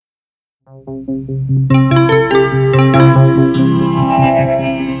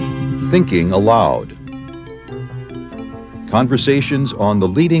Thinking Aloud. Conversations on the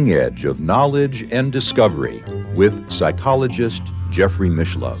leading edge of knowledge and discovery with psychologist Jeffrey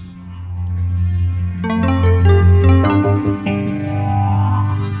Mishlove.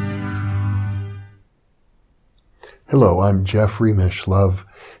 Hello, I'm Jeffrey Mishlove.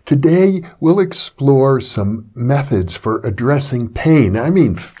 Today, we'll explore some methods for addressing pain. I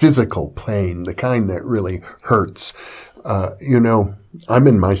mean physical pain, the kind that really hurts. I'm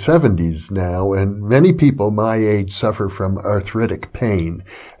in my 70s now, and many people my age suffer from arthritic pain.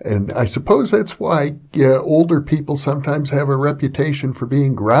 And I suppose that's why older people sometimes have a reputation for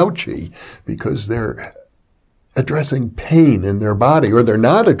being grouchy, because they're addressing pain in their body, or they're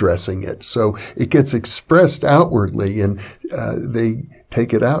not addressing it. So it gets expressed outwardly, and they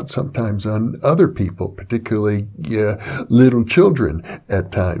take it out sometimes on other people, particularly little children at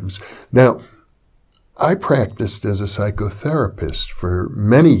times. Now, I practiced as a psychotherapist for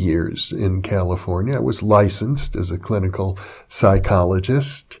many years in California. I was licensed as a clinical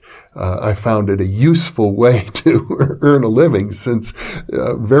psychologist. I found it a useful way to earn a living, since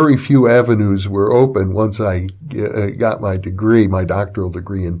very few avenues were open once I got my degree, my doctoral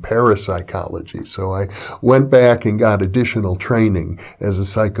degree in parapsychology. So I went back and got additional training as a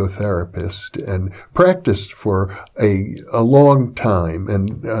psychotherapist and practiced for a long time.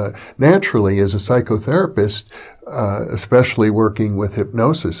 And naturally, as a psychotherapist, especially working with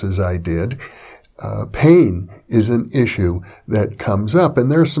hypnosis as I did, pain is an issue that comes up, and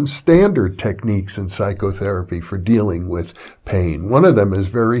there are some standard techniques in psychotherapy for dealing with pain. One of them is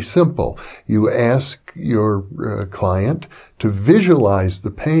very simple. You ask your client to visualize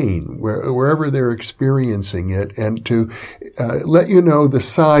the pain wherever they're experiencing it, and to let you know the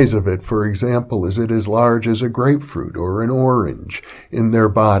size of it. For example, is it as large as a grapefruit or an orange in their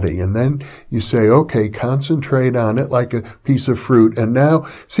body? And then you say, okay, concentrate on it like a piece of fruit, and now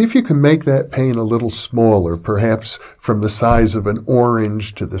see if you can make that pain a little smaller, perhaps from the size of an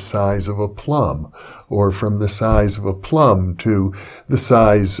orange to the size of a plum, or from the size of a plum to the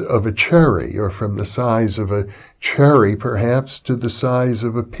size of a cherry, or from the size of a cherry perhaps to the size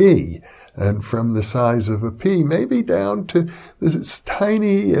of a pea, and from the size of a pea maybe down to as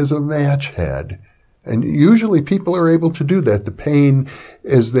tiny as a match head. And usually people are able to do that. The pain,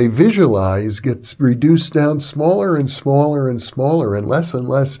 as they visualize, gets reduced down smaller and smaller and smaller, and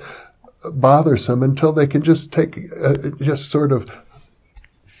less bothersome, until they can just sort of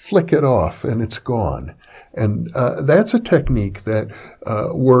flick it off and it's gone. And that's a technique that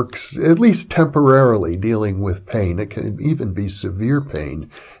works, at least temporarily, dealing with pain. It can even be severe pain.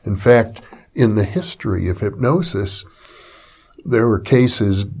 In fact, in the history of hypnosis, there were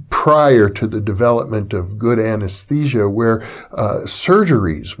cases prior to the development of good anesthesia where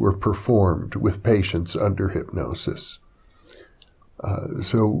surgeries were performed with patients under hypnosis.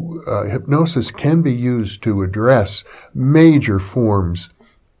 So hypnosis can be used to address major forms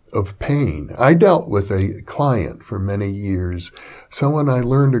of pain. I dealt with a client for many years, someone I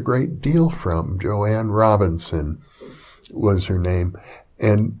learned a great deal from. Joanne Robinson was her name,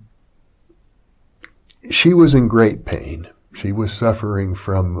 and she was in great pain. She was suffering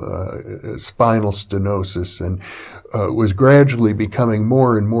from spinal stenosis and was gradually becoming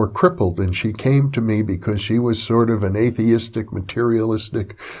more and more crippled. And she came to me because she was sort of an atheistic,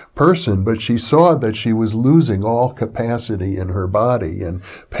 materialistic person, but she saw that she was losing all capacity in her body and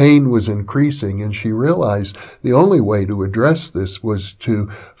pain was increasing. And she realized the only way to address this was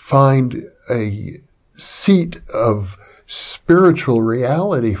to find a seat of spiritual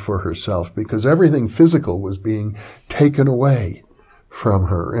reality for herself, because everything physical was being taken away from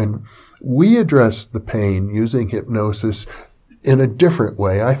her. And we addressed the pain using hypnosis in a different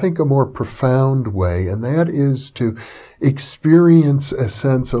way, I think a more profound way, and that is to experience a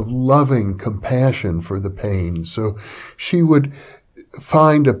sense of loving compassion for the pain. So she would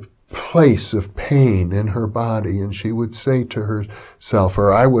find a place of pain in her body, and she would say to herself,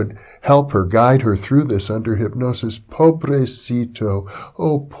 or I would help her, guide her through this under hypnosis, pobrecito,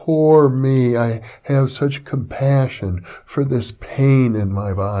 oh, poor me, I have such compassion for this pain in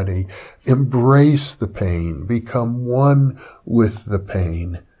my body. Embrace the pain, become one with the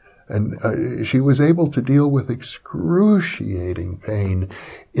pain. And she was able to deal with excruciating pain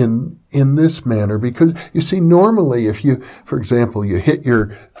in this manner, because you see, normally if you, for example, you hit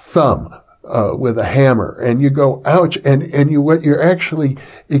your thumb with a hammer and you go ouch, and what you're actually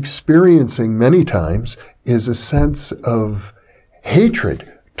experiencing many times is a sense of hatred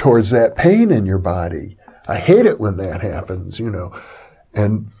towards that pain in your body. I hate it when that happens,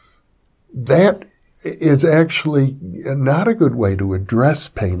 and that is actually not a good way to address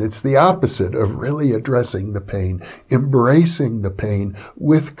pain. It's the opposite of really addressing the pain. Embracing the pain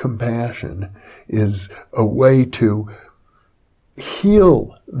with compassion is a way to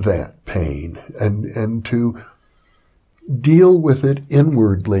heal that pain and to deal with it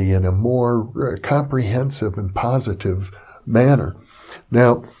inwardly in a more comprehensive and positive manner.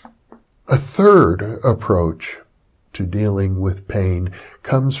 Now, a third approach to dealing with pain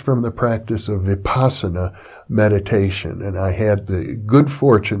comes from the practice of Vipassana meditation. And I had the good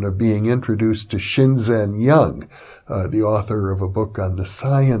fortune of being introduced to Shinzen Young, the author of a book on the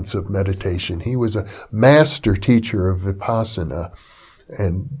science of meditation. He was a master teacher of Vipassana,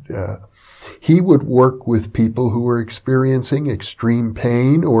 and he would work with people who were experiencing extreme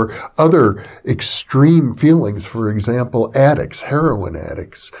pain or other extreme feelings, for example, addicts, heroin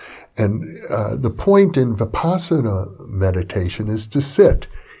addicts. And the point in Vipassana meditation is to sit,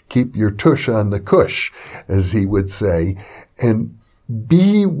 keep your tush on the cush, as he would say, and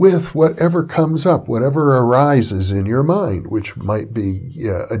be with whatever comes up, whatever arises in your mind, which might be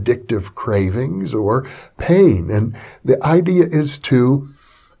addictive cravings or pain. And the idea is to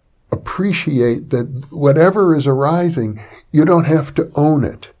appreciate that whatever is arising, you don't have to own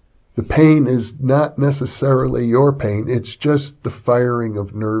it. The pain is not necessarily your pain. It's just the firing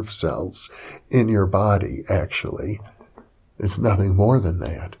of nerve cells in your body, actually. It's nothing more than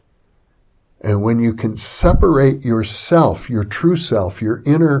that. And when you can separate yourself, your true self, your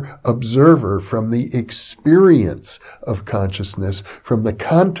inner observer from the experience of consciousness, from the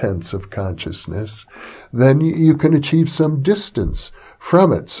contents of consciousness, then you can achieve some distance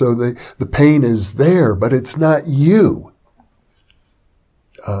from it. So the pain is there, but it's not you.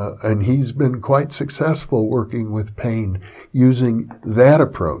 And he's been quite successful working with pain using that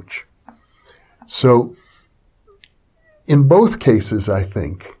approach. So in both cases, I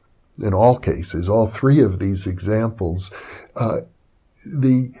think, in all cases, all three of these examples,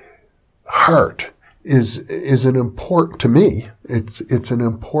 the heart is an important, to me, it's an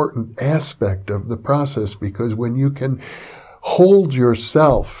important aspect of the process, because when you can hold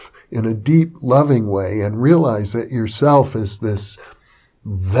yourself in a deep, loving way and realize that yourself is this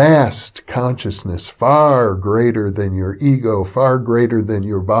vast consciousness, far greater than your ego, far greater than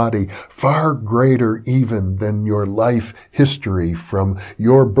your body, far greater even than your life history from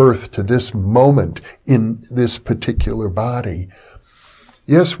your birth to this moment in this particular body.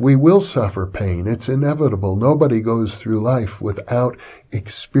 Yes, we will suffer pain. It's inevitable. Nobody goes through life without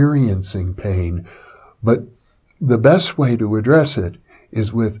experiencing pain. But the best way to address it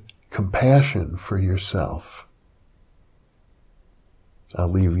is with compassion for yourself. I'll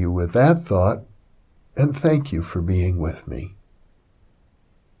leave you with that thought, and thank you for being with me.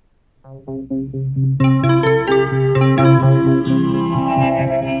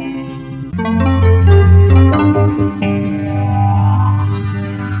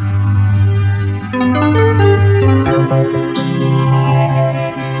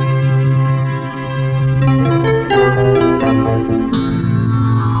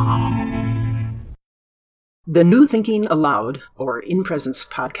 The New Thinking Aloud, or In Presence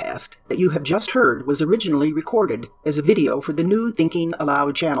podcast that you have just heard was originally recorded as a video for the New Thinking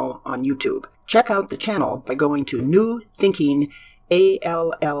Aloud channel on YouTube. Check out the channel by going to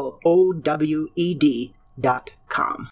newthinkingallowed.com.